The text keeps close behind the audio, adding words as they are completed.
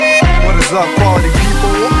What's up, quality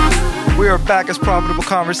people? We are back as Profitable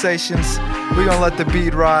Conversations. We're going to let the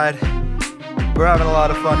beat ride. We're having a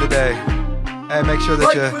lot of fun today. Hey, make sure that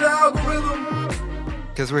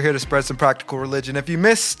because we're here to spread some practical religion. If you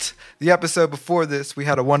missed the episode before this, we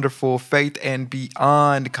had a wonderful Faith and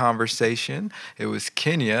Beyond conversation. It was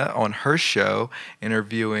Kenya on her show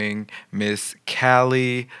interviewing Miss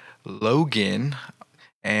Callie Logan.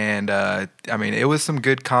 And it was some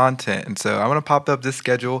good content. And so I'm going to pop up this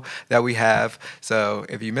schedule that we have. So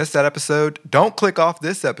if you missed that episode, don't click off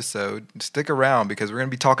this episode. Stick around because we're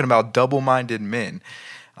going to be talking about double-minded men.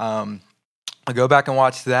 I'll go back and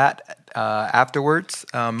watch that afterwards.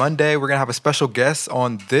 Monday, we're going to have a special guest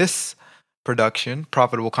on this production,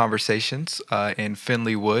 Profitable Conversations, in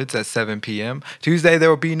Findlay Woods at 7 p.m. Tuesday, there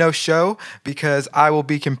will be no show because I will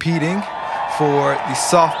be competing for the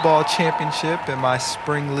softball championship in my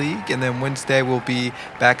spring league. And then Wednesday, we'll be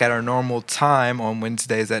back at our normal time on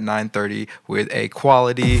Wednesdays at 9:30 with a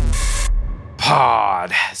quality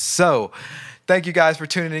pod. So thank you guys for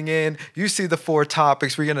tuning in. You see the 4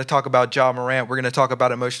 topics. We're going to talk about Ja Morant. We're going to talk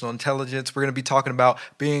about emotional intelligence. We're going to be talking about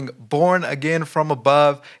being born again from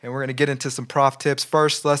above. And we're going to get into some prof tips.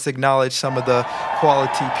 First, let's acknowledge some of the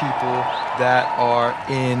quality people that are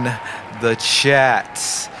in the chat.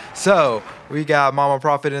 So we got Mama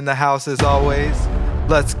Prophet in the house as always.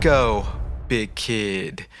 Let's go, big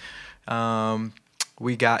kid.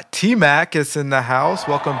 We got T-Mac is in the house.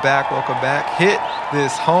 Welcome back. Hit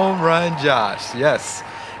this home run, Josh. Yes.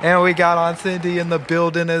 And we got on Cindy in the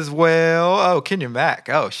building as well. Oh, Kenya Mac.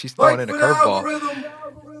 Oh, she's throwing in a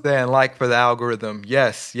curveball. Saying like for the algorithm.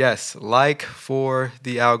 Yes. Like for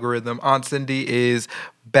the algorithm. Aunt Cindy is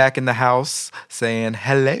back in the house saying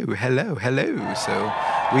hello. So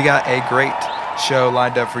we got a great show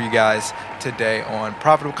lined up for you guys today on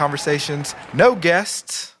Profitable Conversations. No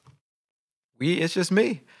guests. It's just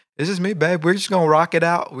me. It's just me, babe. We're just going to rock it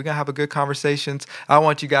out. We're going to have a good conversations. I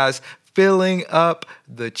want you guys filling up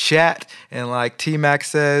the chat. And like T-Mac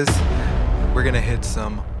says, we're going to hit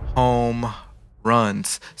some home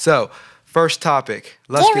runs. So first topic,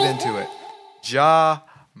 let's get into it. Ja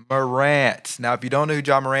Morant. Now, if you don't know who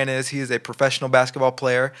Ja Morant is, he is a professional basketball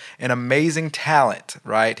player, an amazing talent,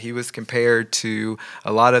 right? He was compared to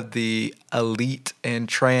a lot of the elite and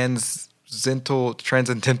transcendental,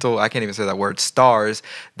 I can't even say that word, stars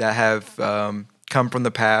that have come from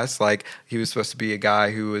the past. Like he was supposed to be a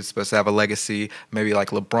guy who was supposed to have a legacy, maybe like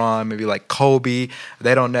LeBron, maybe like Kobe.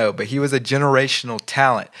 They don't know, but he was a generational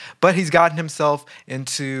talent. But he's gotten himself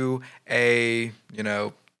into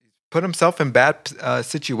put himself in bad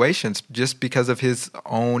situations just because of his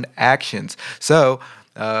own actions. So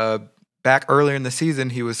back earlier in the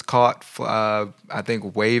season, he was caught, I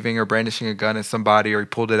think, waving or brandishing a gun at somebody, or he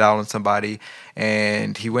pulled it out on somebody.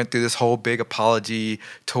 And he went through this whole big apology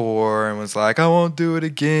tour and was like, I won't do it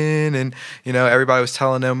again. And, everybody was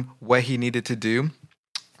telling him what he needed to do.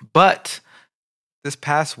 But this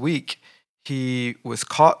past week, he was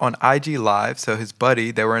caught on IG Live. So his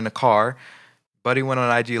buddy, they were in a car. Buddy went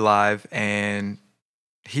on IG Live and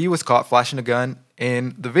he was caught flashing a gun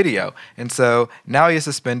in the video. And so now he is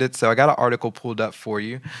suspended. So I got an article pulled up for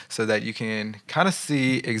you so that you can kind of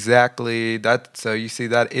see exactly that. So you see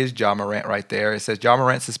that is Ja Morant right there. It says Ja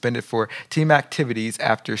Morant suspended for team activities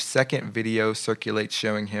after second video circulates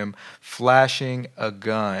showing him flashing a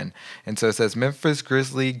gun. And so it says Memphis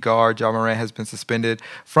Grizzly guard Ja Morant has been suspended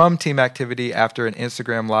from team activity after an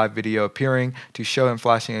Instagram live video appearing to show him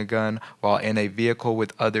flashing a gun while in a vehicle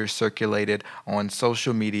with others circulated on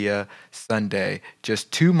social media Sunday,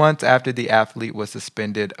 just 2 months after the athlete was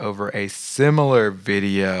suspended over a similar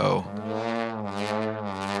video.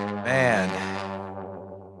 Man,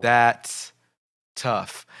 that's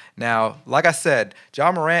tough. Now, like I said,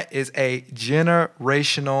 Ja Morant is a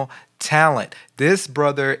generational talent. This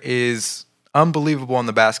brother is unbelievable on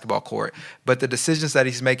the basketball court, but the decisions that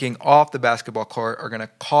he's making off the basketball court are going to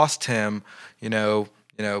cost him,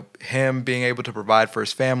 him being able to provide for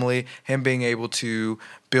his family, him being able to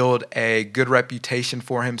build a good reputation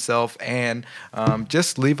for himself, and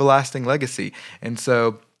just leave a lasting legacy. And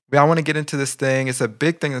so I want to get into this thing. It's a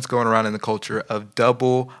big thing that's going around in the culture of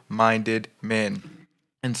double-minded men.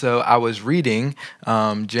 And so I was reading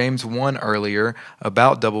James 1 earlier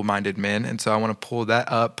about double-minded men, and so I want to pull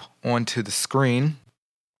that up onto the screen.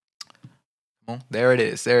 There it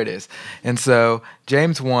is. And so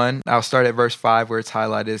James 1, I'll start at verse 5 where it's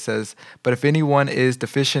highlighted. It says, but if anyone is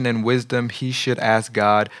deficient in wisdom, he should ask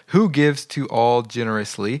God, who gives to all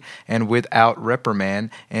generously and without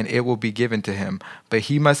reprimand, and it will be given to him. But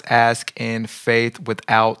he must ask in faith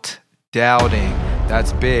without doubting.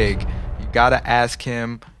 That's big. You got to ask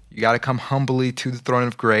him, You got to come humbly to the throne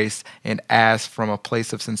of grace and ask from a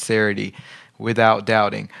place of sincerity without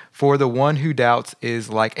doubting. For the one who doubts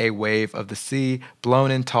is like a wave of the sea,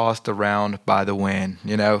 blown and tossed around by the wind.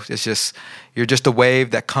 It's just, you're just a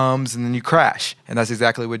wave that comes and then you crash. And that's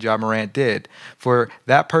exactly what Ja Morant did. For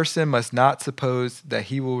that person must not suppose that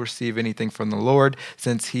he will receive anything from the Lord,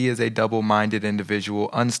 since he is a double-minded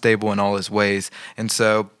individual, unstable in all his ways. And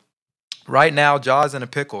so right now, Ja's in a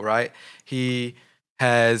pickle, right? He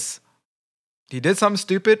did something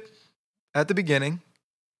stupid at the beginning.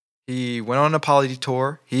 He went on an apology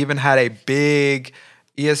tour. He even had a big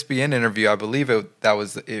ESPN interview. I believe it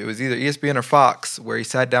was either ESPN or Fox, where he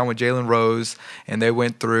sat down with Jalen Rose and they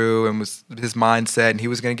went through and was his mindset, and he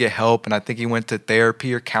was going to get help. And I think he went to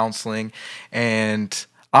therapy or counseling. And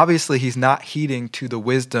obviously, he's not heeding to the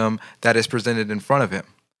wisdom that is presented in front of him.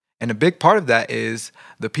 And a big part of that is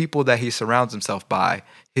the people that he surrounds himself by,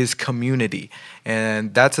 his community.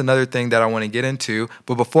 And that's another thing that I want to get into.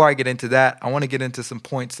 But before I get into that, I want to get into some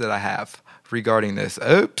points that I have regarding this.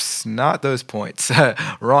 Oops, not those points.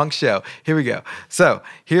 Wrong show. Here we go. So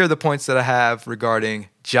here are the points that I have regarding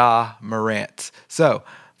Ja Morant. So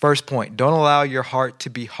first point, don't allow your heart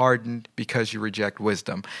to be hardened because you reject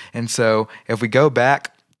wisdom. And so if we go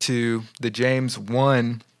back to the James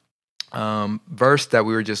 1 verse that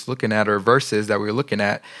we were just looking at, or verses that we were looking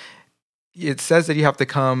at, it says that you have to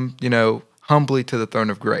come, humbly to the throne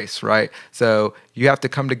of grace, right? So you have to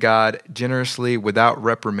come to God generously without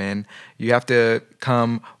reprimand. You have to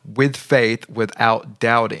come with faith without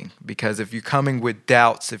doubting, because if you're coming with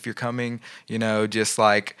doubts, if you're coming, just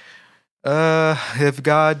like, if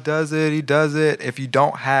God does it, he does it. If you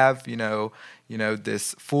don't have,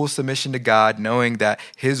 this full submission to God, knowing that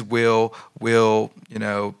his will,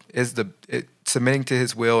 submitting to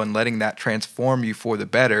his will and letting that transform you for the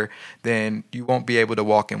better, then you won't be able to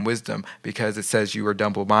walk in wisdom, because it says you are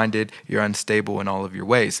double-minded, you're unstable in all of your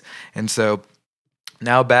ways. And so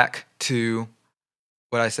now back to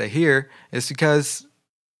what I say here is because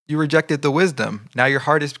you rejected the wisdom. Now your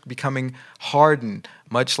heart is becoming hardened,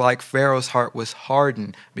 much like Pharaoh's heart was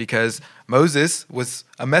hardened, because Moses was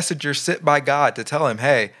a messenger sent by God to tell him,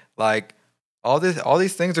 hey, like all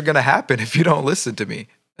these things are going to happen if you don't listen to me.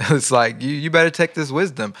 It's like, you better take this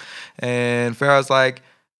wisdom. And Pharaoh's like,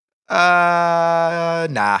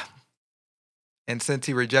 nah. And since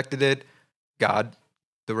he rejected it, the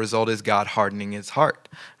result is God hardening his heart.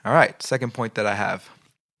 All right, second point I have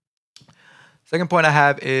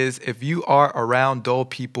is, if you are around dull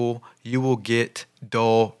people, you will get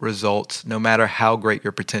dull results, no matter how great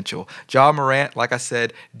your potential. Ja Morant, like I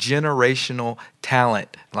said, generational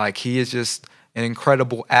talent. Like, he is just an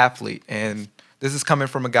incredible athlete. And this is coming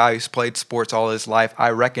from a guy who's played sports all his life. I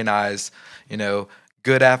recognize,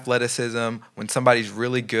 good athleticism. When somebody's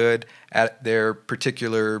really good at their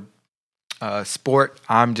particular sport,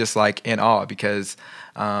 I'm just like in awe, because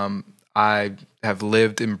I have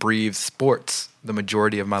lived and breathed sports the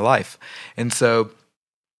majority of my life. And so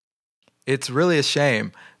it's really a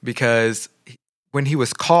shame, because when he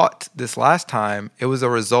was caught this last time, it was a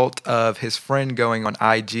result of his friend going on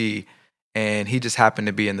IG, and he just happened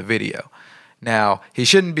to be in the video. Now, he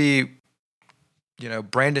shouldn't be,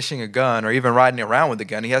 brandishing a gun or even riding around with a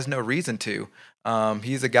gun. He has no reason to.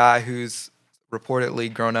 He's a guy who's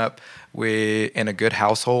reportedly grown up in a good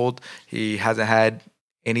household. He hasn't had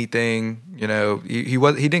anything, he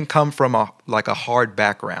didn't come from a hard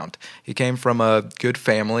background. He came from a good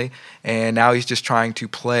family, and now he's just trying to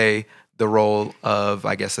play the role of,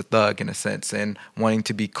 I guess, a thug in a sense, and wanting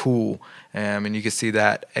to be cool. And you can see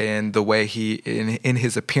that in the way in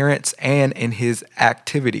his appearance and in his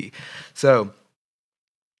activity. So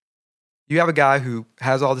you have a guy who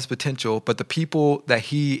has all this potential, but the people that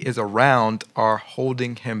he is around are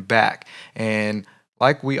holding him back. And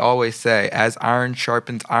like we always say, as iron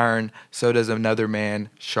sharpens iron, so does another man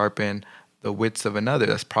sharpen the wits of another.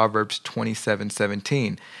 That's Proverbs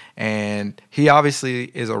 27:17. And he obviously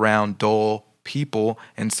is around dull people,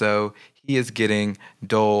 and so he is getting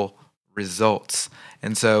dull results.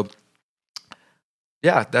 And so,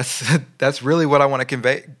 yeah, that's really what I want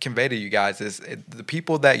to convey to you guys, is the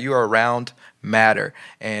people that you are around matter.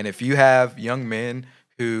 And if you have young men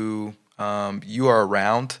who you are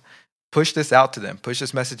around, push this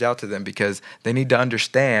message out to them, because they need to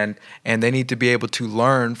understand, and they need to be able to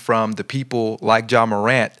learn from the people like Ja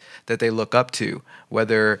Morant that they look up to,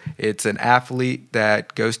 whether it's an athlete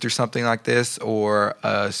that goes through something like this, or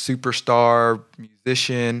a superstar,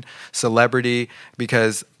 musician, celebrity,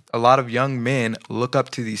 because a lot of young men look up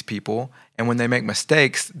to these people, and when they make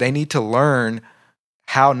mistakes, they need to learn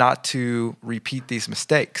how not to repeat these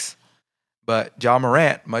mistakes. But Ja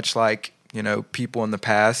Morant, much like people in the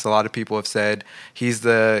past. A lot of people have said he's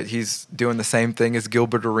doing the same thing as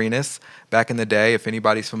Gilbert Arenas back in the day, if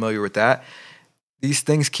anybody's familiar with that. These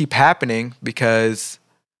things keep happening because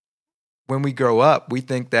when we grow up, we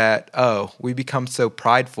think that, we become so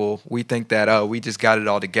prideful. We think that, we just got it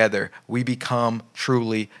all together. We become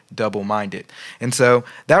truly double-minded. And so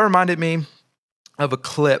that reminded me of a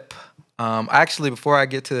clip. Actually, before I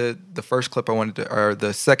get to the first clip or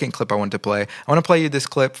the second clip I wanted to play, I want to play you this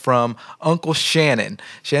clip from Uncle Shannon.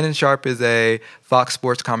 Shannon Sharpe is a Fox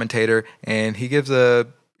Sports commentator, and he gives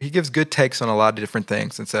good takes on a lot of different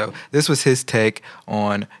things. And so this was his take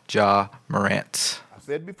on Ja Morant. I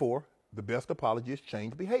said before, the best apology is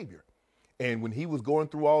change behavior. And when he was going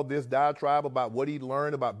through all this diatribe about what he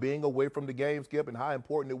learned about being away from the game, Skip, and how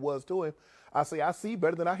important it was to him, I say, I see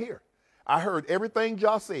better than I hear. I heard everything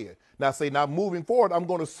Ja said. Now moving forward, I'm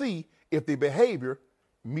going to see if the behavior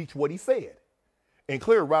meets what he said. And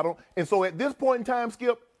clear right on. And so at this point in time,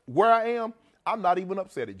 Skip, where I am, I'm not even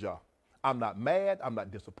upset at Ja. I'm not mad. I'm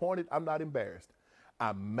not disappointed. I'm not embarrassed.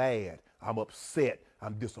 I'm mad. I'm upset.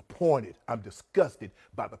 I'm disappointed. I'm disgusted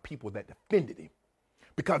by the people that defended him.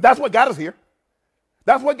 Because that's what got us here.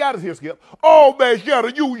 That's what got us here, Skip. Oh, man,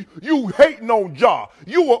 Shannon, you hating on Ja.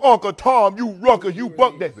 You were Uncle Tom, you Ruckers, you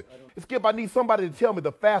Buck Dixon. Skip, I need somebody to tell me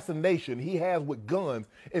the fascination he has with guns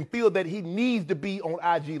and feel that he needs to be on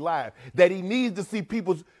IG Live, that he needs to see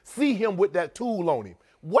people see him with that tool on him.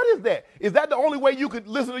 What is that? Is that the only way you could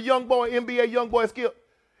listen to young boy, NBA young boy, Skip?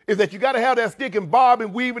 Is that you got to have that stick and bob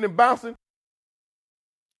and weaving and bouncing?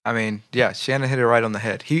 I mean, yeah, Shannon hit it right on the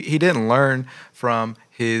head. He didn't learn from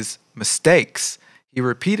his mistakes. He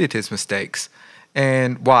repeated his mistakes.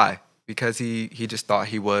 And why? Because he just thought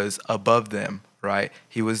he was above them, right?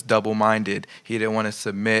 He was double-minded. He didn't want to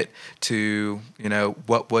submit to,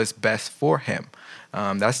 what was best for him.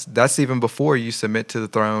 That's even before you submit to the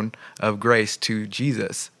throne of grace to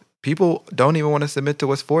Jesus. People don't even want to submit to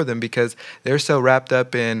what's for them because they're so wrapped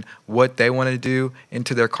up in what they want to do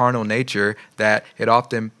into their carnal nature that it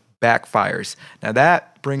often backfires. Now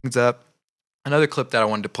that brings up another clip that I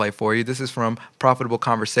wanted to play for you. This is from Profitable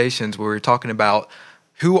Conversations, where we're talking about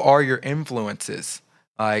who are your influences.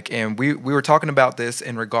 And we were talking about this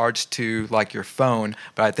in regards to your phone,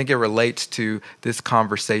 but I think it relates to this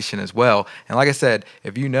conversation as well. And like I said,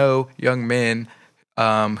 if you know young men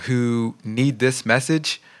who need this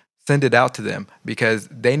message, send it out to them because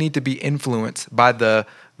they need to be influenced by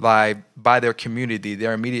their community,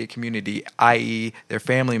 their immediate community, i.e. their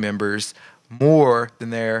family members, more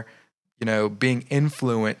than they're being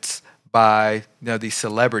influenced by these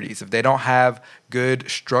celebrities. If they don't have good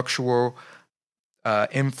structural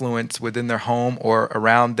influence within their home or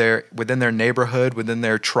within their neighborhood, within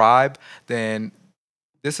their tribe, then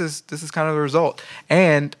this is kind of the result.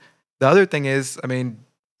 And the other thing is,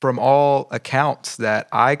 from all accounts that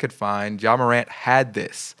I could find, Ja Morant had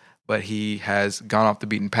this, but he has gone off the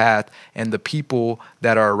beaten path, and the people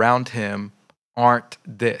that are around him aren't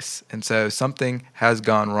this. And so something has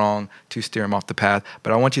gone wrong to steer him off the path.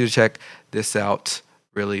 But I want you to check this out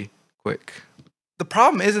really quick. The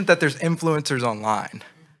problem isn't that there's influencers online.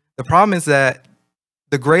 The problem is that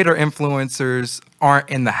the greater influencers aren't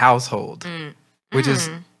in the household, which is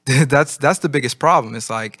that's the biggest problem. It's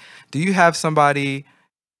do you have somebody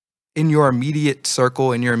in your immediate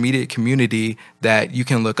circle, in your immediate community that you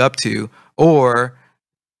can look up to? Or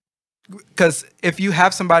because if you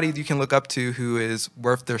have somebody you can look up to who is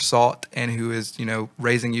worth their salt and who is,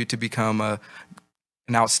 raising you to become an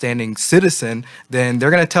outstanding citizen, then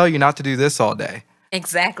they're going to tell you not to do this all day.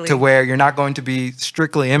 Exactly. To where you're not going to be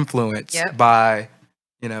strictly influenced by,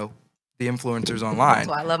 the influencers online. That's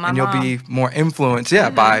why I love my and you'll mom. be more influenced,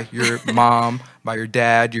 by your mom, by your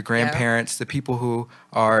dad, your grandparents, the people who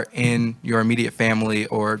are in your immediate family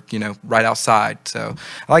or, right outside. So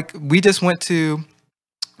we just went to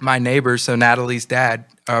my neighbors. So Natalie's dad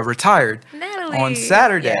retired on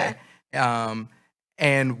Saturday. Yeah.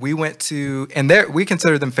 And we went to, and we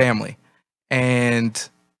consider them family. And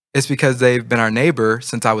it's because they've been our neighbor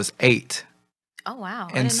since I was 8. Oh, wow.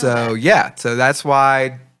 And so, so that's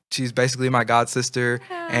why she's basically my god sister.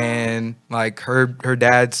 And her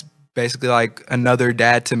dad's basically another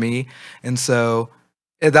dad to me. And so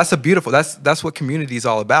that's that's what community is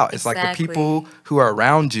all about. It's the people who are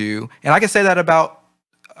around you. And I can say that about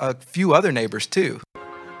a few other neighbors too.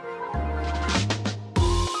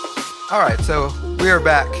 All right, so we are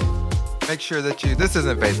back. Make sure that this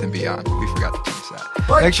isn't Faith and Beyond. We forgot to change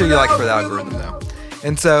that. Make sure you like for the algorithm though.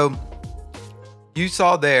 And so you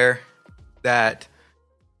saw there that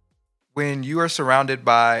when you are surrounded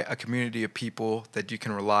by a community of people that you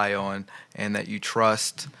can rely on and that you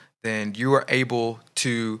trust, then you are able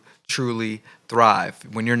to truly thrive.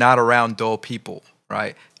 When you're not around dull people,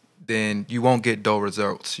 right, then you won't get dull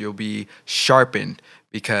results. You'll be sharpened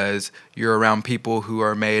because you're around people who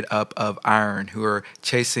are made up of iron, who are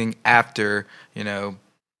chasing after,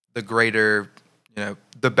 the greater,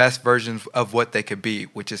 the best versions of what they could be,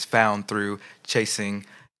 which is found through chasing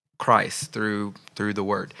Christ, through the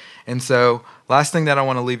Word. And so, last thing that I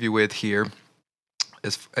want to leave you with here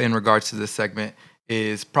is in regards to this segment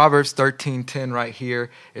is Proverbs 13:10 right here.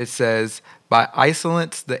 It says, "By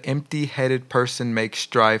insolence the empty-headed person makes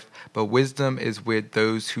strife, but wisdom is with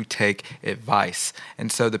those who take advice."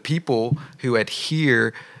 And so the people who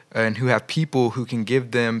adhere and who have people who can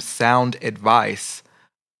give them sound advice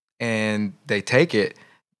and they take it,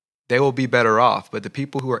 they will be better off. But the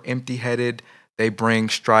people who are empty-headed, they bring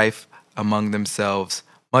strife among themselves,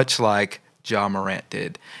 much like Ja Morant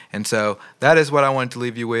did. And so that is what I wanted to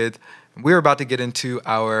leave you with. We're about to get into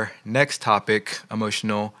our next topic,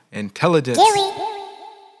 emotional intelligence.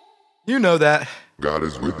 You know that. God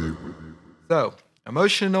is with you. So,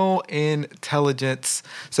 emotional intelligence.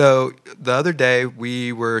 So, the other day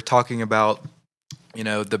we were talking about,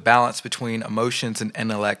 the balance between emotions and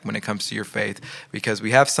intellect when it comes to your faith, because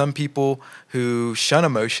we have some people who shun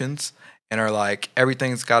emotions and are like,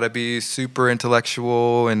 everything's got to be super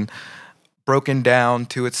intellectual and broken down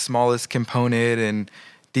to its smallest component and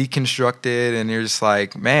deconstructed, and you're just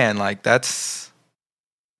like, man, like that's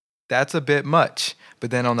a bit much. But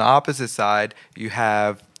then on the opposite side, you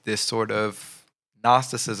have this sort of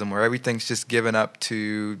Gnosticism where everything's just given up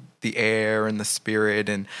to the air and the spirit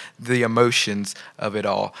and the emotions of it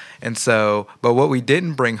all. And so, but what we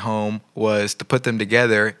didn't bring home was to put them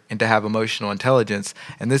together and to have emotional intelligence.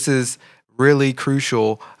 And this is really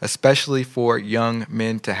crucial, especially for young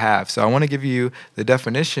men to have. So I want to give you the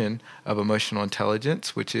definition of emotional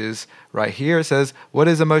intelligence, which is right here. It says, what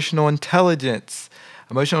is emotional intelligence?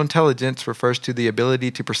 Emotional intelligence refers to the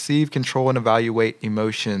ability to perceive, control, and evaluate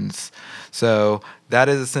emotions. So that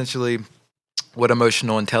is essentially what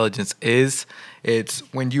emotional intelligence is. It's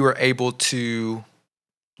when you are able to,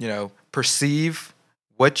 perceive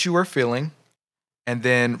what you are feeling and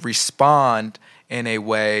then respond in a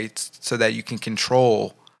way so that you can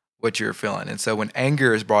control what you're feeling. And so when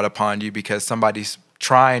anger is brought upon you because somebody's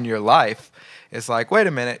trying your life, it's like, wait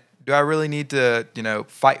a minute, do I really need to,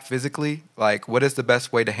 fight physically? Like, what is the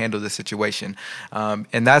best way to handle this situation?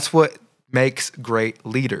 And that's what makes great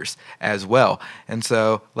leaders as well. And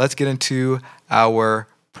so let's get into our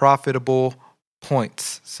profitable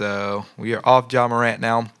points. So we are off Ja Morant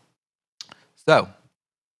now. So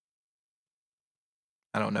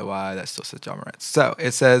I don't know why that still says Ja Morant. So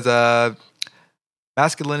it says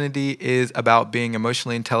masculinity is about being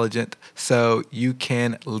emotionally intelligent so you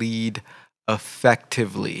can lead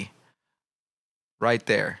effectively. Right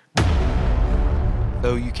there.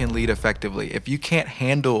 So you can lead effectively. If you can't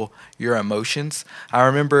handle your emotions, I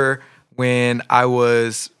remember when I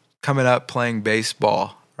was coming up playing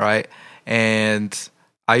baseball, right? And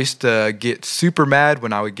I used to get super mad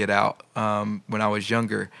when I would get out when I was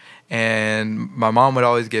younger. And my mom would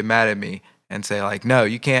always get mad at me and say, like, no,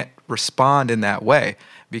 you can't respond in that way,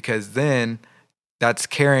 because then that's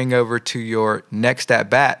carrying over to your next at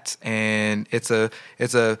bats, and it's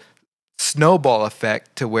a snowball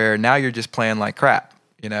effect to where now you're just playing like crap.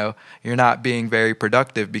 You're not being very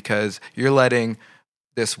productive because you're letting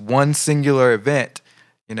this one singular event,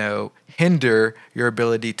 hinder your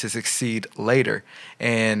ability to succeed later.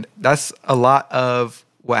 And that's a lot of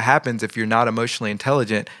what happens if you're not emotionally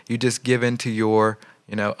intelligent. You just give in to your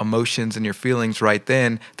emotions and your feelings right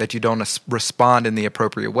then, that you don't respond in the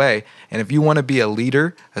appropriate way. And if you want to be a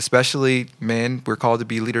leader, especially men, we're called to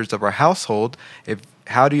be leaders of our household.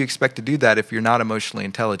 How do you expect to do that if you're not emotionally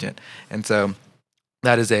intelligent? And so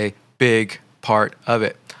that is a big part of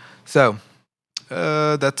it. So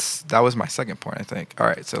that was my second point, I think. All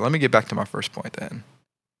right, so let me get back to my first point then.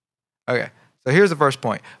 Okay, so here's the first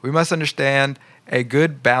point. We must understand a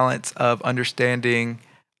good balance of understanding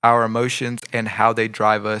our emotions and how they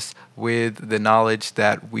drive us with the knowledge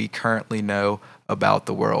that we currently know about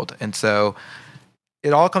the world. And so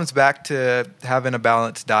it all comes back to having a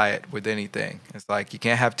balanced diet with anything. It's like you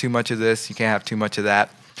can't have too much of this, you can't have too much of that.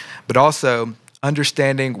 But also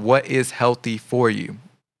understanding what is healthy for you.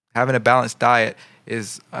 Having a balanced diet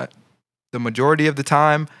is the majority of the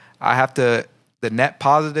time I have to, the net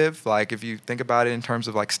positive, like if you think about it in terms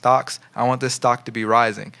of like stocks, I want this stock to be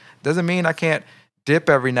rising. Doesn't mean I can't dip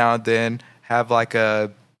every now and then, have like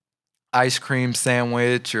a ice cream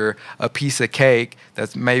sandwich or a piece of cake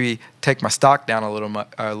that's maybe take my stock down a little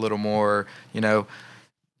more,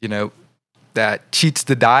 that cheats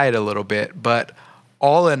the diet a little bit. But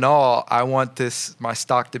all in all, I want my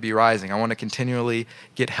stock to be rising. I want to continually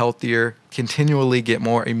get healthier, continually get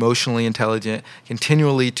more emotionally intelligent,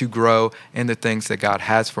 continually to grow in the things that God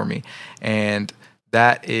has for me. And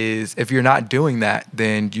that is, if you're not doing that,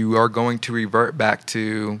 then you are going to revert back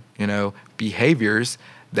to, behaviors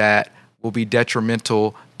that will be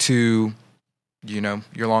detrimental to, your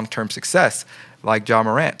long-term success, like Ja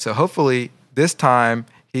Morant. So hopefully this time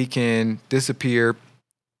he can disappear.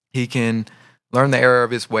 He can learn the error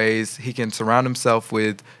of his ways. He can surround himself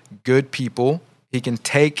with good people. He can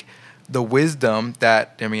take the wisdom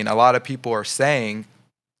that, a lot of people are saying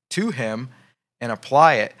to him and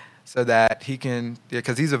apply it so that he can,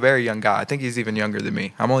 because he's a very young guy. I think he's even younger than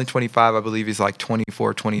me. I'm only 25. I believe he's like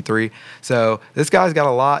 24, 23. So this guy's got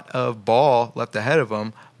a lot of ball left ahead of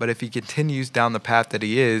him. But if he continues down the path that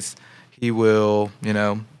he is, he will,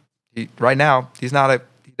 right now, he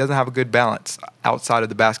doesn't have a good balance outside of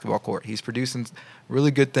the basketball court. He's producing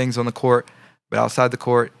really good things on the court, but outside the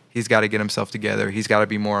court, he's got to get himself together. He's got to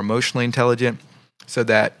be more emotionally intelligent so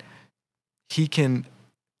that he can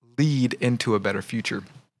lead into a better future.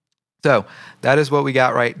 So that is what we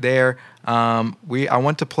got right there. I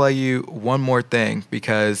want to play you one more thing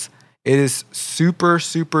because it is super,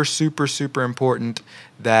 super, super, super important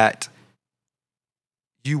that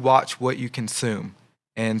you watch what you consume.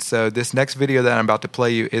 And so this next video that I'm about to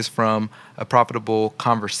play you is from a profitable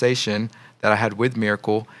conversation that I had with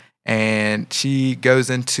Miracle. And she goes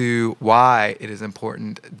into why it is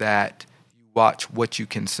important that you watch what you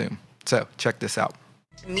consume. So check this out.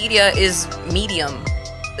 Media is medium.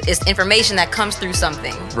 It's information that comes through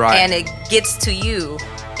something. Right. And it gets to you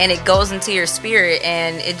and it goes into your spirit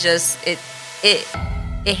and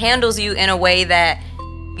it handles you in a way that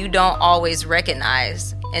you don't always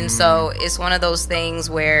recognize. And so it's one of those things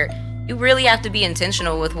where you really have to be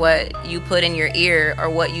intentional with what you put in your ear or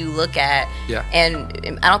what you look at. Yeah.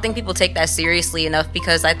 And I don't think people take that seriously enough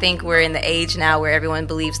because I think we're in the age now where everyone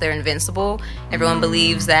believes they're invincible. Everyone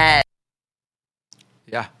believes that.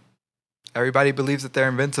 Yeah. Everybody believes that they're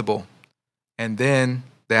invincible. And then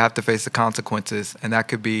they have to face the consequences. And that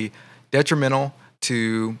could be detrimental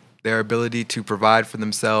to their ability to provide for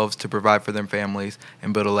themselves, to provide for their families,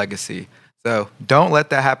 and build a legacy. So don't let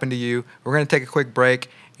that happen to you. We're going to take a quick break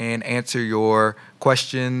and answer your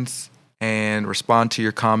questions and respond to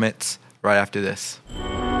your comments right after this.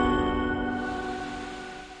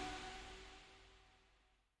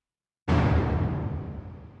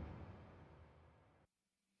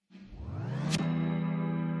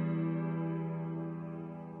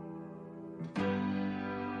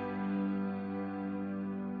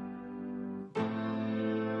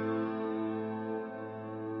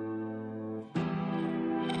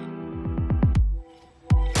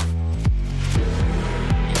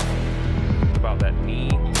 That knee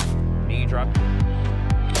drop.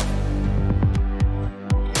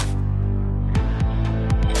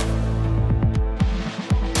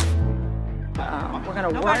 We're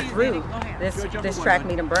going to work through this track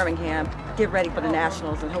meet in Birmingham, get ready for the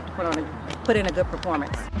Nationals, and hope to put in a good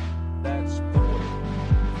performance.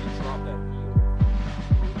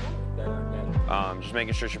 Just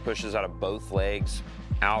making sure she pushes out of both legs,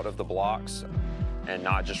 out of the blocks, and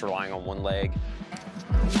not just relying on one leg.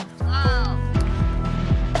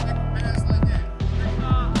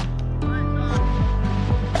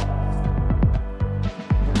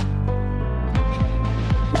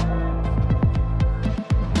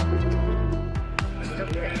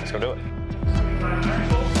 Let's go do it.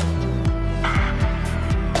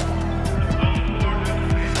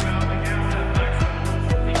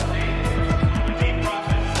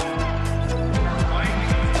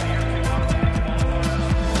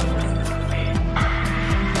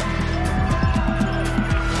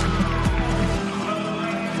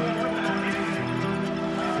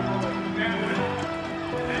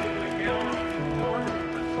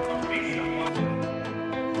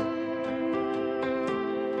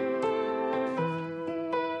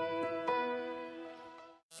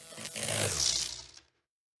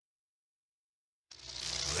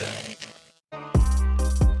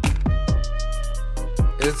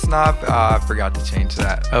 It's not, I forgot to change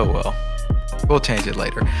that. Oh well, we'll change it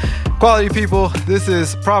later. Quality people, this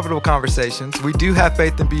is Profitable Conversations. We do have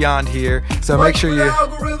Faith and Beyond here, so make sure you,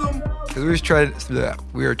 because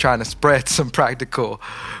we were trying to spread some practical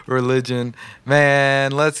religion.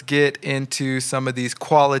 Man, let's get into some of these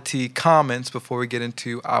quality comments before we get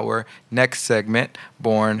into our next segment,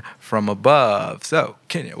 Born from Above. So,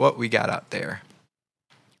 Kenya, what we got out there?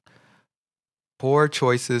 Poor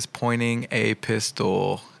choices pointing a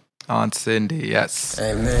pistol. Aunt Cindy, yes.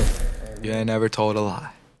 Amen. You ain't never told a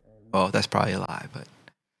lie. Well, that's probably a lie, but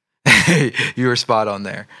You were spot on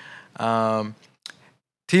there.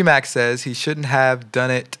 T-Mac says he shouldn't have done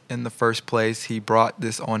it in the first place. He brought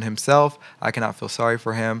this on himself. I cannot feel sorry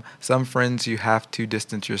for him. Some friends you have to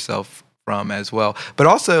distance yourself from as well. But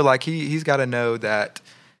also, like, he's got to know that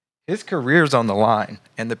his career's on the line,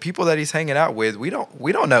 and the people that he's hanging out with, we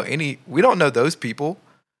don't know those people.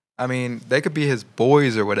 I mean, they could be his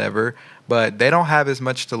boys or whatever, but they don't have as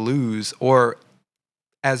much to lose or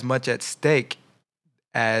as much at stake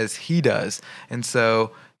as he does. And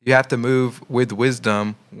so you have to move with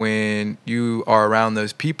wisdom when you are around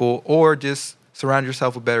those people, or just surround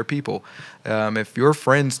yourself with better people. If your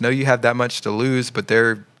friends know you have that much to lose, but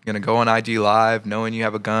they're going to go on IG Live knowing you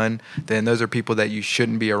have a gun, then those are people that you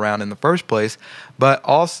shouldn't be around in the first place. But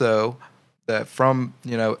also, that from,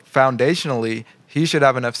 foundationally, he should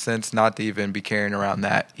have enough sense not to even be carrying around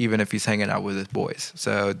that, even if he's hanging out with his boys.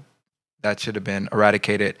 So that should have been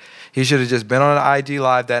eradicated. He should have just been on an IG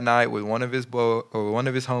Live that night with one of his or one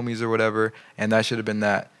of his homies or whatever, and that should have been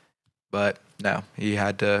that. But no, he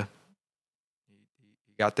got the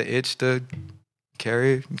itch to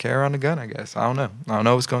carry around a gun, I guess. I don't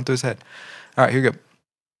know what's going through his head. All right, here we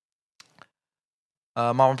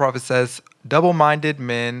go. Mama Prophet says, double-minded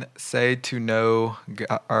men say to know,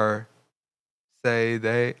 or say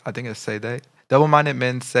they, I think it's say they. Double-minded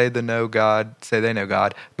men say they know God,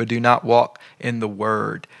 but do not walk in the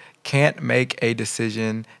word, can't make a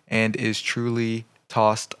decision, and is truly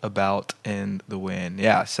tossed about in the wind.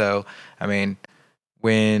 Yeah, so, I mean,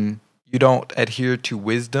 when you don't adhere to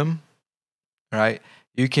wisdom, right,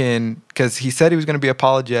 you can, because he said he was going to be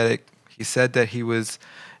apologetic. He said that he was,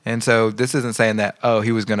 and so this isn't saying that,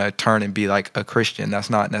 he was going to turn and be like a Christian. That's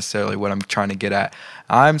not necessarily what I'm trying to get at.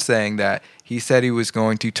 I'm saying that he said he was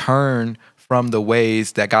going to turn from the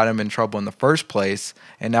ways that got him in trouble in the first place.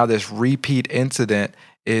 And now this repeat incident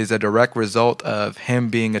is a direct result of him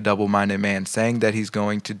being a double-minded man, saying that he's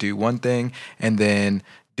going to do one thing and then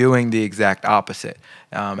doing the exact opposite.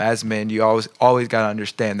 As men, you always got to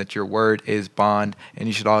understand that your word is bond, and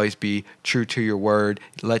you should always be true to your word.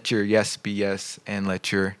 Let your yes be yes, and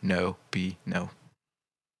let your no be no.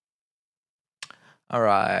 All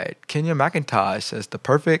right. Kenya McIntosh says the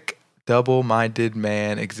perfect double-minded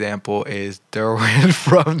man example is Derwin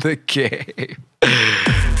from the game.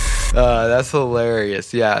 That's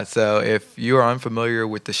hilarious. Yeah, so if you are unfamiliar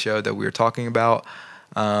with the show that we were talking about,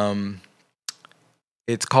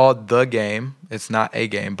 it's called The Game. It's not a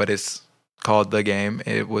game, but it's called The Game.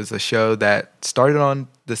 It was a show that started on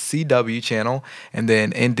the CW channel and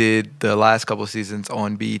then ended the last couple of seasons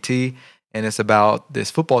on BET. And it's about this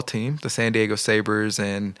football team, the San Diego Sabres,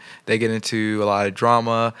 and they get into a lot of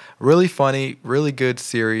drama. Really funny, really good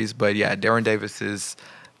series. But yeah, Darren Davis is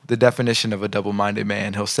the definition of a double-minded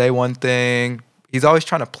man. He'll say one thing. He's always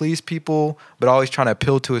trying to please people, but always trying to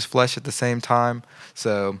appeal to his flesh at the same time.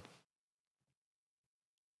 So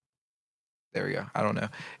there we go. I don't know.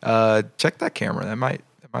 Check that camera. That might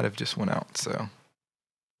have just went out. So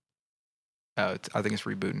I think it's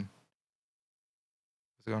rebooting.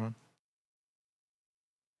 What's going on?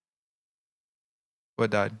 What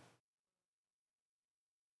died?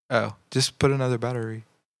 Oh, just put another battery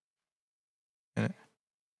in it.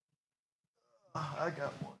 I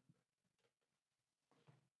got one.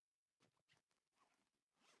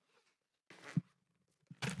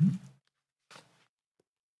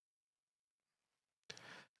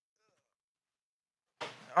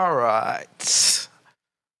 All right.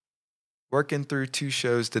 Working through 2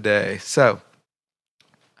 shows today. So,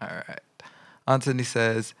 all right. Anthony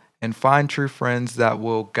says, and find true friends that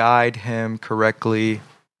will guide him correctly.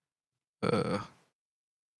 There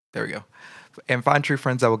we go. And find true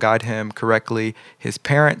friends that will guide him correctly. His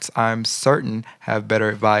parents, I'm certain, have better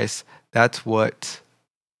advice. That's what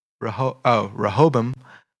Rehoboam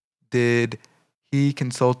did. He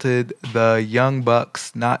consulted the young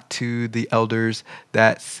bucks, not to the elders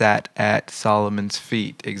that sat at Solomon's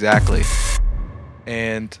feet. Exactly.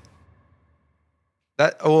 And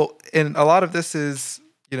and a lot of this is,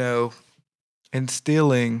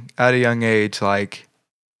 instilling at a young age, like,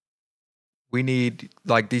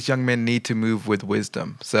 these young men need to move with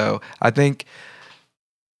wisdom. So I think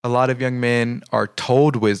a lot of young men are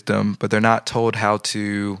told wisdom, but they're not told how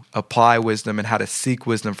to apply wisdom and how to seek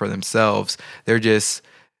wisdom for themselves. They're just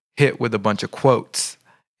hit with a bunch of quotes.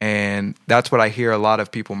 And that's what I hear a lot of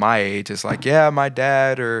people my age. It's like, yeah, my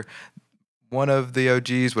dad or one of the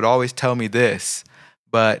OGs would always tell me this,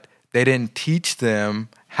 but they didn't teach them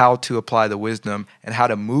how to apply the wisdom and how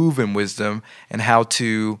to move in wisdom and how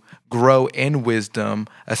to grow in wisdom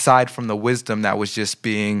aside from the wisdom that was just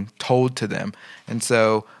being told to them. And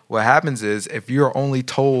so what happens is if you're only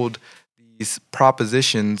told these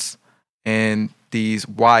propositions in these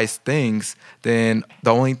wise things, then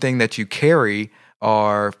the only thing that you carry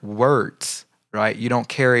are words, right? You don't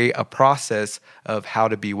carry a process of how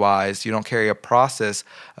to be wise. You don't carry a process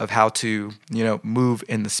of how to, move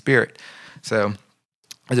in the Spirit. So,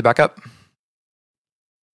 is it back up?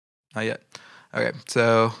 Not yet. Okay,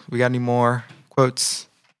 so we got any more quotes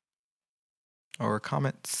or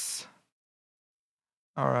comments?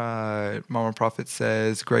 All right, Mama Prophet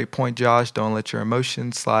says, great point, Josh. Don't let your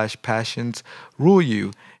emotions/passions rule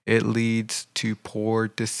you. It leads to poor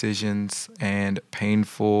decisions and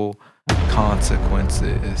painful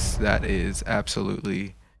consequences. That is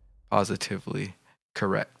absolutely, positively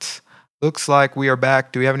correct. Looks like we are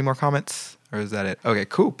back. Do we have any more comments? Or is that it? Okay,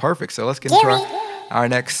 cool, perfect. So let's get into our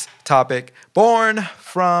next topic. Born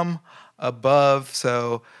from above.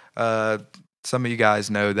 So some of you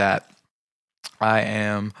guys know that I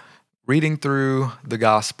am reading through the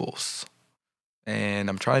Gospels, and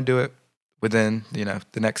I'm trying to do it within,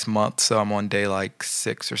 the next month. So I'm on day like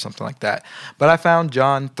 6 or something like that. But I found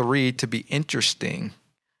John 3 to be interesting.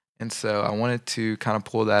 And so I wanted to kind of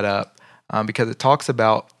pull that up because it talks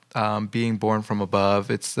about being born from above.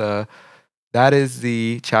 That is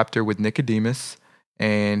the chapter with Nicodemus.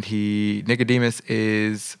 And Nicodemus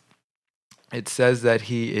it says that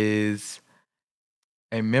he is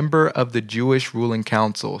a member of the Jewish ruling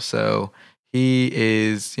council. So he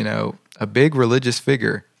is, a big religious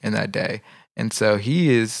figure in that day. And so he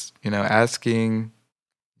is, asking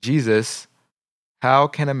Jesus, how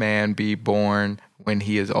can a man be born when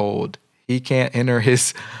he is old? He can't enter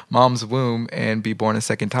his mom's womb and be born a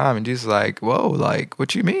second time. And Jesus is like, whoa, like,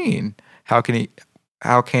 what you mean? How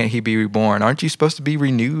can't he be reborn? Aren't you supposed to be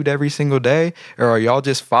renewed every single day? Or are y'all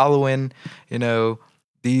just following,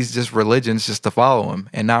 these just religions just to follow him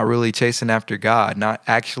and not really chasing after God, not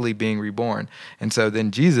actually being reborn? And so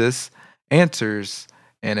then Jesus answers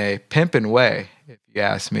in a pimpin' way, if you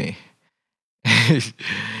ask me.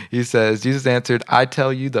 He says, Jesus answered, I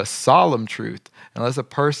tell you the solemn truth. Unless a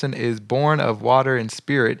person is born of water and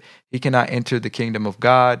spirit, he cannot enter the kingdom of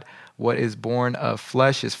God. What is born of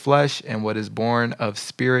flesh is flesh, and what is born of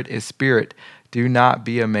spirit is spirit. Do not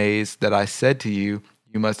be amazed that I said to you,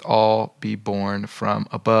 you must all be born from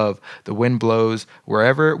above. The wind blows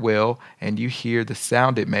wherever it will, and you hear the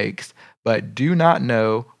sound it makes, but do not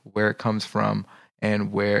know where it comes from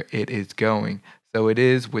and where it is going. So it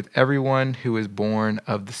is with everyone who is born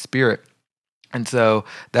of the Spirit. And so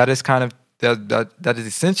that is kind of, that is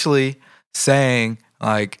essentially saying,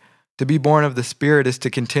 like, to be born of the Spirit is to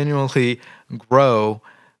continually grow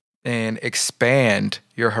and expand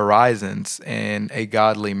your horizons in a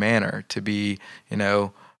godly manner, to be,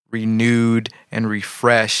 renewed and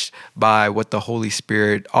refreshed by what the Holy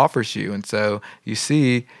Spirit offers you. And so you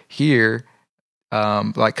see here,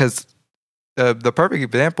 because the perfect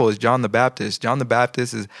example is John the Baptist. John the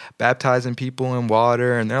Baptist is baptizing people in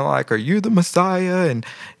water, and they're like, are you the Messiah?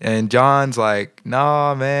 And John's like,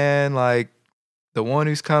 nah, man, like, the one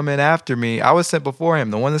who's coming after me, I was sent before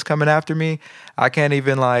him. The one that's coming after me, I can't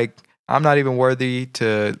even, I'm not even worthy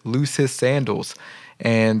to loose his sandals.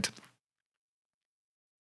 And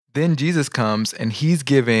then Jesus comes and he's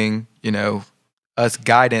giving, us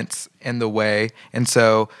guidance in the way. And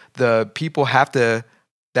so the people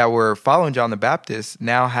that were following John the Baptist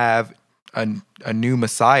now have a new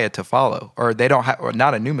Messiah to follow, or they don't have, or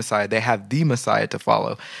not a new Messiah, they have the Messiah to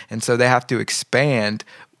follow. And so they have to expand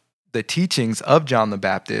the teachings of John the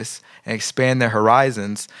Baptist and expand their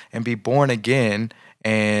horizons and be born again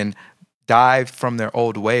and dive from their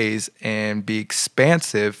old ways and be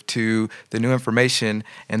expansive to the new information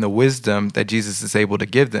and the wisdom that Jesus is able to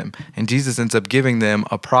give them. And Jesus ends up giving them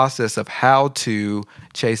a process of how to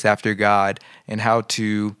chase after God and how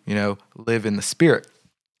to, live in the Spirit,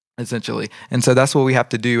 essentially. And so that's what we have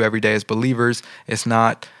to do every day as believers. It's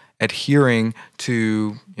not adhering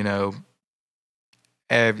to,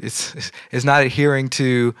 it's not adhering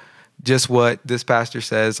to just what this pastor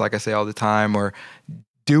says, like I say all the time, or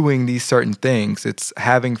doing these certain things. It's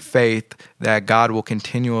having faith that God will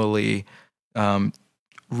continually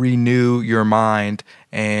renew your mind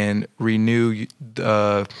and renew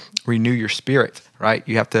your spirit, right?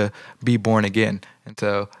 You have to be born again. And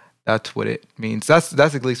so that's what it means. That's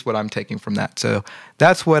at least what I'm taking from that. So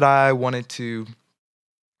that's what I wanted to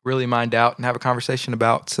really mind out and have a conversation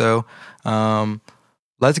about. So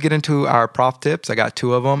let's get into our prof tips. I got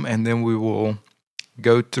 2 of them, and then we will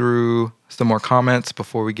go through some more comments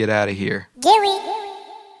before we get out of here. Gary.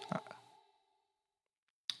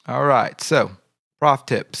 All right, so prof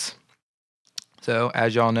tips. So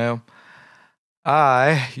as y'all know,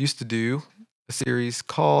 I used to do a series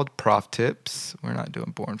called Prof Tips. We're not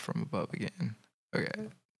doing Born from Above again. Okay.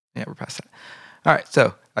 Yeah, we're past that. All right,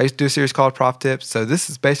 so I used to do a series called Prof Tips. So this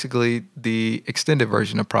is basically the extended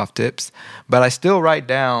version of Prof Tips, but I still write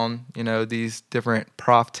down, these different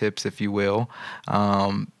Prof Tips, if you will,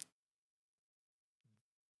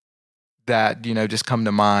 that, just come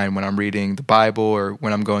to mind when I'm reading the Bible or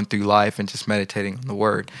when I'm going through life and just meditating on the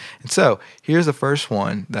Word. And so here's the first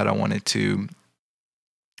one that I wanted to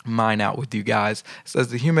mine out with you guys. It says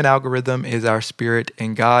the human algorithm is our spirit,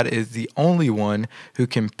 and God is the only one who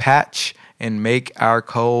can patch and make our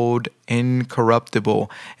code incorruptible.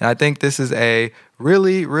 And I think this is a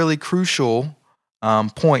really, really crucial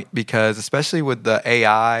point, because especially with the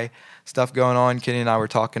AI stuff going on, Kenny and I were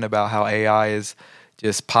talking about how AI is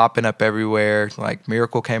just popping up everywhere. Like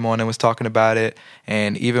Miracle came on and was talking about it.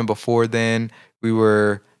 And even before then, we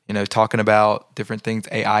were, talking about different things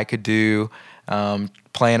AI could do,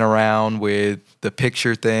 playing around with the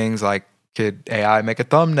picture things, like could AI make a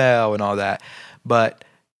thumbnail and all that. But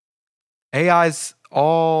AI's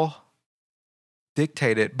all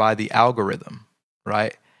dictated by the algorithm,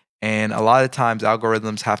 right? And a lot of times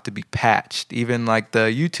algorithms have to be patched. Even like the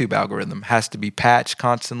YouTube algorithm has to be patched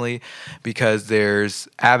constantly, because there's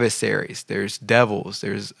adversaries, there's devils,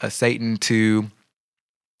 there's a Satan to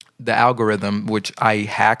the algorithm, which i.e.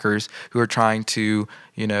 hackers who are trying to,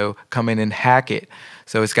 come in and hack it.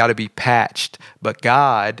 So it's got to be patched. But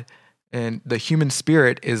God and the human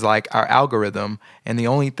spirit is like our algorithm, and the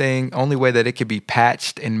only way that it could be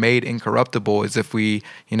patched and made incorruptible is if we,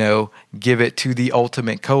 give it to the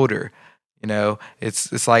ultimate coder.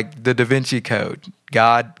 It's like the Da Vinci Code.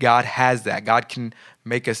 God has that. God can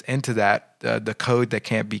make us into that, the code that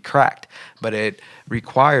can't be cracked. But it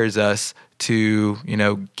requires us to,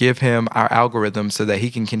 give him our algorithm so that he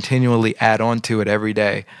can continually add on to it every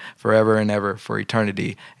day, forever and ever, for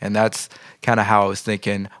eternity. And that's kind of how I was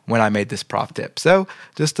thinking when I made this Prof Tip. So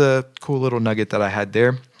just a cool little nugget that I had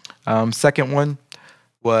there. Second one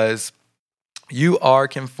was, you are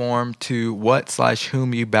conformed to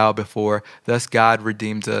what/whom you bow before. Thus God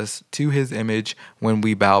redeems us to his image when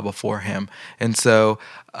we bow before him. And so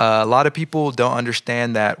a lot of people don't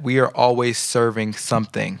understand that we are always serving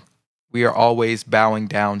something. We are always bowing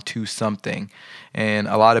down to something. And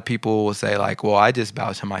a lot of people will say like, well, I just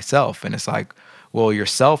bow to myself. And it's like, well,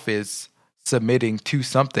 yourself is submitting to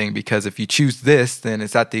something, because if you choose this, then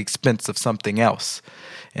it's at the expense of something else,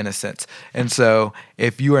 in a sense. And so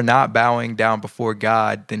if you are not bowing down before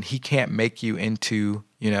God, then he can't make you into,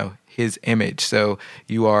 his image. So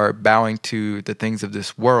you are bowing to the things of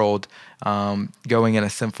this world, going in a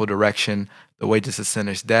sinful direction. The wages of sin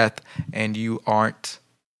is death, and you aren't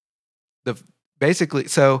basically.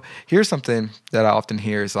 So here's something that I often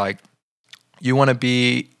hear is like, you want to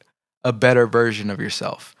be a better version of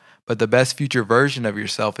yourself. But the best future version of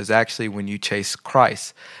yourself is actually when you chase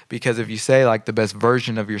Christ. Because if you say like the best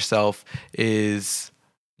version of yourself is,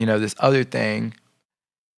 this other thing,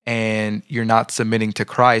 and you're not submitting to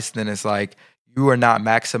Christ, then it's like you are not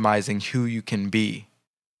maximizing who you can be.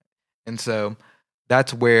 And so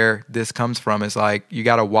that's where this comes from. Is like, you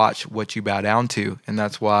got to watch what you bow down to. And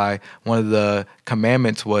that's why one of the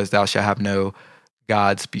commandments was, thou shalt have no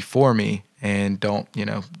gods before me, and don't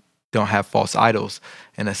have false idols,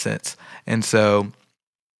 in a sense. And so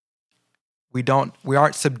we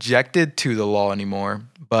aren't subjected to the law anymore,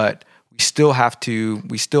 but we still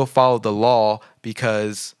follow the law,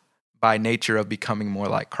 because by nature of becoming more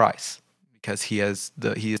like Christ, because he is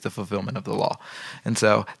the fulfillment of the law. And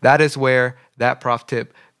so that is where that Prof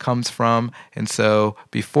Tip comes from. And so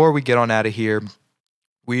before we get on out of here,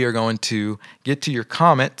 we are going to get to your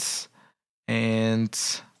comments and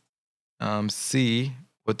see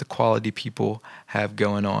what the quality people have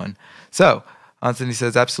going on. So Anthony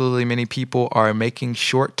says, absolutely, many people are making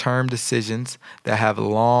short-term decisions that have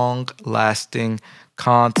long-lasting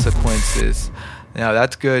consequences. Now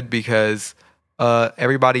that's good, because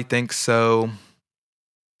everybody thinks so.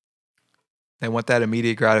 They want that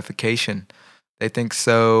immediate gratification. They think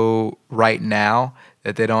so right now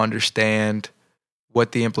that they don't understand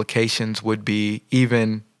what the implications would be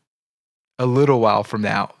even a little while from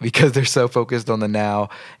now, because they're so focused on the now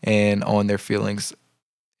and on their feelings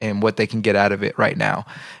and what they can get out of it right now.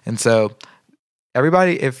 And so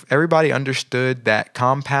if everybody understood that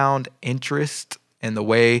compound interest and the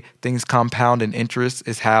way things compound in interest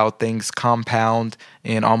is how things compound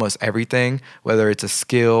in almost everything, whether it's a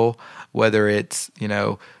skill, whether it's,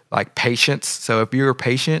 like patience. So if you're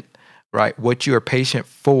patient, right, what you are patient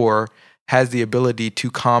for has the ability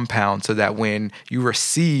to compound, so that when you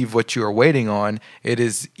receive what you are waiting on, it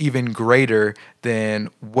is even greater than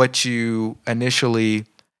what you initially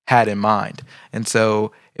had in mind. And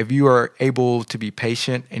so if you are able to be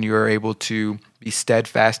patient and you are able to be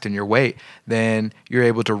steadfast in your wait, then you're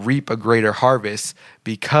able to reap a greater harvest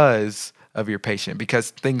because of your patience,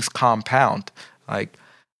 because things compound, like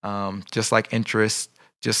just like interest,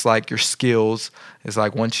 just like your skills. It's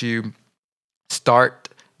like once you start,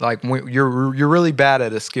 like when you're really bad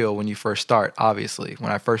at a skill when you first start. Obviously,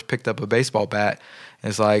 when I first picked up a baseball bat,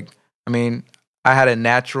 it's like, I mean, I had a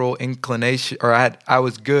natural inclination, or I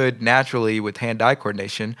was good naturally with hand-eye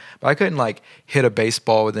coordination, but I couldn't like hit a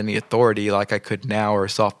baseball with any authority like I could now, or a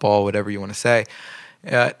softball, whatever you want to say.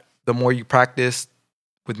 The more you practice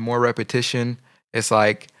with more repetition, it's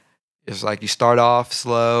like you start off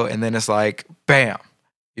slow, and then it's like, bam,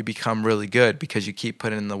 you become really good because you keep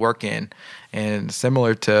putting the work in. And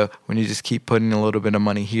similar to when you just keep putting a little bit of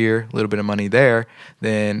money here, a little bit of money there,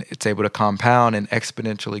 then it's able to compound and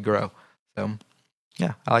exponentially grow. So,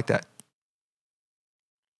 yeah, I like that.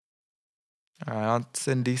 All right, Aunt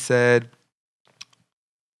Cindy said,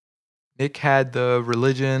 Nick had the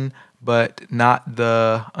religion, but not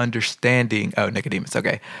the understanding. Oh, Nicodemus.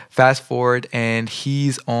 Okay. Fast forward, and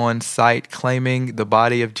he's on site claiming the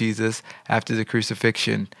body of Jesus after the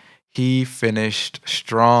crucifixion. He finished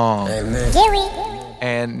strong. Amen.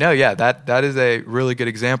 And no, yeah, that is a really good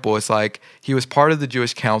example. It's like he was part of the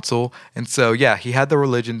Jewish council, and so yeah, he had the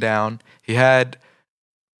religion down. He had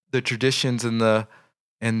the traditions and the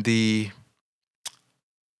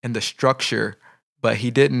structure, but he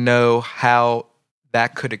didn't know how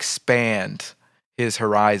that could expand his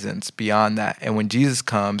horizons beyond that. And when Jesus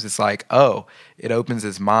comes, it's like, oh, it opens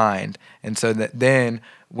his mind. And so that then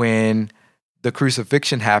when the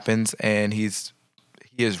crucifixion happens and he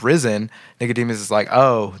is risen, Nicodemus is like,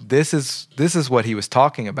 oh, this is what he was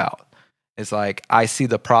talking about. It's like, I see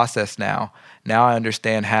the process now. Now I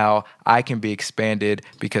understand how I can be expanded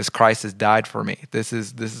because Christ has died for me. This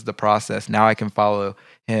is the process. Now I can follow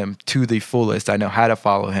him to the fullest. I know how to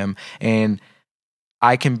follow him, and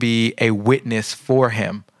I can be a witness for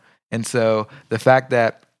him. And so the fact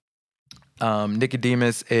that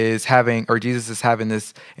Nicodemus is having, or Jesus is having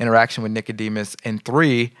this interaction with Nicodemus in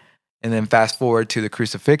 3, and then fast forward to the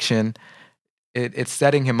crucifixion, it's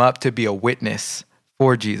setting him up to be a witness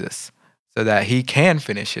for Jesus so that he can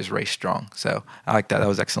finish his race strong. So I like that. That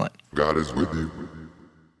was excellent. God is with you.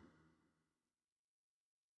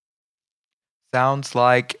 Sounds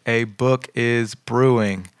like a book is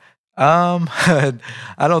brewing. I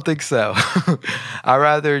don't think so. I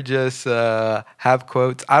rather just have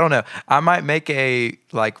quotes. I don't know. I might make a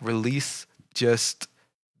release just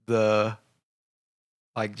the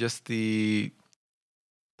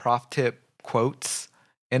prof tip quotes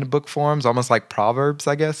in book forms, almost like Proverbs,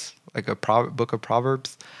 I guess, like a book of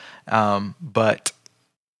Proverbs. But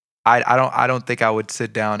I don't think I would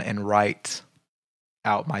sit down and write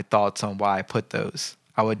out my thoughts on why I put those.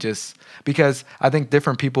 I would just, because I think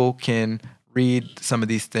different people can read some of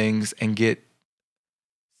these things and get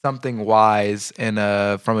something wise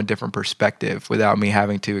from a different perspective without me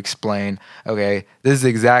having to explain, okay, this is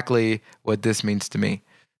exactly what this means to me.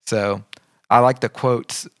 So I like the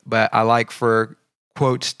quotes, but I like for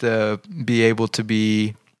quotes to be able to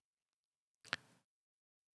be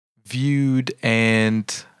viewed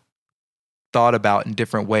and thought about in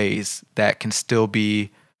different ways that can still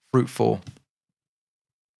be fruitful.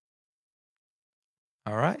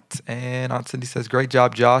 All right. And Aunt Cindy says, great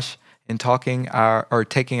job, Josh, in taking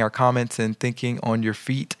our comments and thinking on your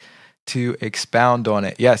feet to expound on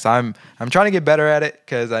it. Yes, I'm trying to get better at it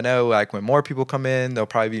because I know when more people come in, there'll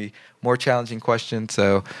probably be more challenging questions.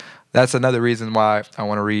 So that's another reason why I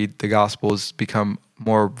want to read the Gospels, become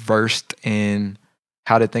more versed in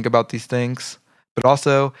how to think about these things, but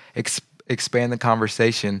also expand the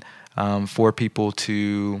conversation for people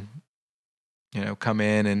to come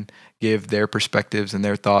in and give their perspectives and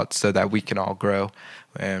their thoughts so that we can all grow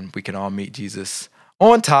and we can all meet Jesus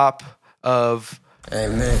on top of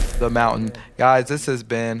the mountain. Guys, this has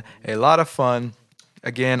been a lot of fun.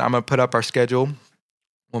 Again, I'm going to put up our schedule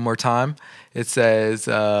one more time. It says,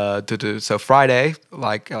 so Friday,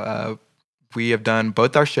 we have done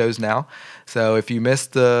both our shows now. So if you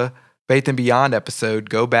missed the Faith and Beyond episode,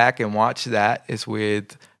 go back and watch that. It's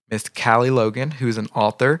with Miss Callie Logan, who's an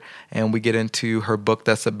author, and we get into her book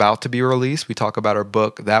that's about to be released. We talk about her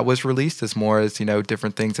book that was released as more as,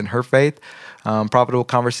 different things in her faith. Profitable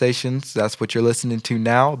Conversations, that's what you're listening to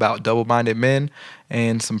now, about double-minded men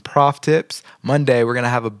and some prof tips. Monday, we're going to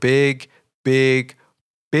have a big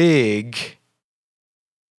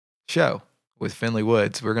show with Finley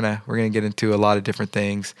Woods. We're gonna get into a lot of different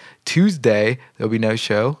things. Tuesday, there'll be no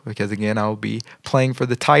show because, again, I will be playing for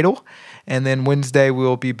the title. And then Wednesday,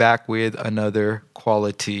 we'll be back with another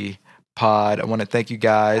quality pod. I want to thank you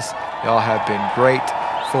guys. Y'all have been great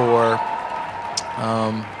for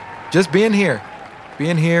just being here,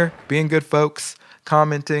 being good folks,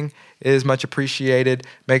 commenting is much appreciated.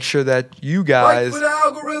 Make sure that you guys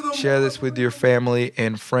share this with your family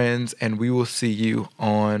and friends, and we will see you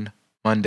on